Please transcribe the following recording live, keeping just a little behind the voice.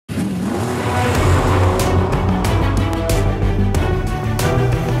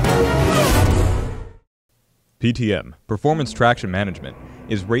PTM, Performance Traction Management,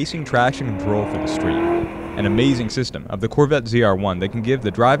 is racing traction control for the street. An amazing system of the Corvette ZR1 that can give the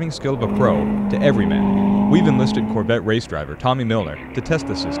driving skill of a pro to every man. We've enlisted Corvette race driver Tommy Milner to test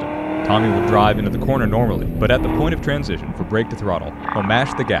the system. Tommy will drive into the corner normally, but at the point of transition for brake to throttle, he'll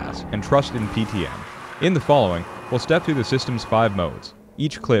mash the gas and trust in PTM. In the following, we'll step through the system's 5 modes.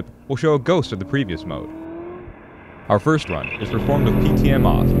 Each clip will show a ghost of the previous mode. Our first run is performed with PTM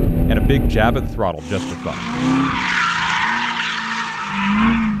off and a big jab at the throttle just for fun.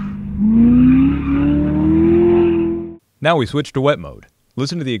 Now we switch to wet mode.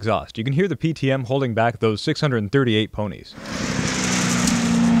 Listen to the exhaust. You can hear the PTM holding back those 638 ponies.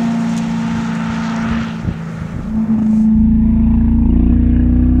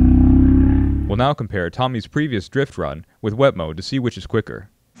 We'll now compare Tommy's previous drift run with wet mode to see which is quicker.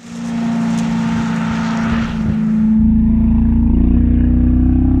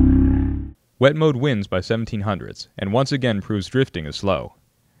 Wet mode wins by 1700ths, and once again proves drifting is slow.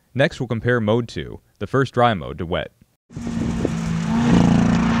 Next we'll compare mode 2, the first dry mode, to wet.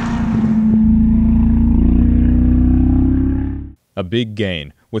 A big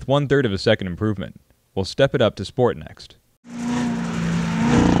gain, with 1/3 of a second improvement. We'll step it up to sport next.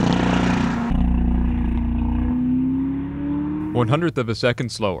 One-hundredth of a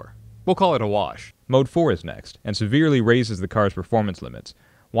second slower. We'll call it a wash. Mode 4 is next, and severely raises the car's performance limits.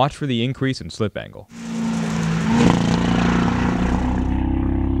 Watch for the increase in slip angle.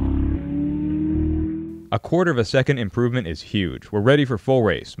 A 1/4 of a second improvement is huge. We're ready for full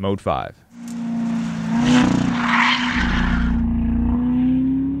race, mode 5.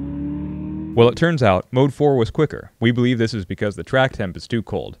 Well, it turns out mode 4 was quicker. We believe this is because the track temp is too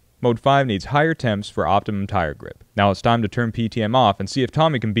cold. Mode 5 needs higher temps for optimum tire grip. Now it's time to turn PTM off and see if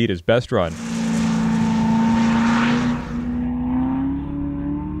Tommy can beat his best run.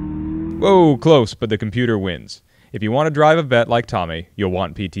 Whoa, close, but the computer wins. If you want to drive a vet like Tommy, you'll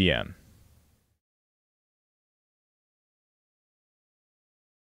want PTM.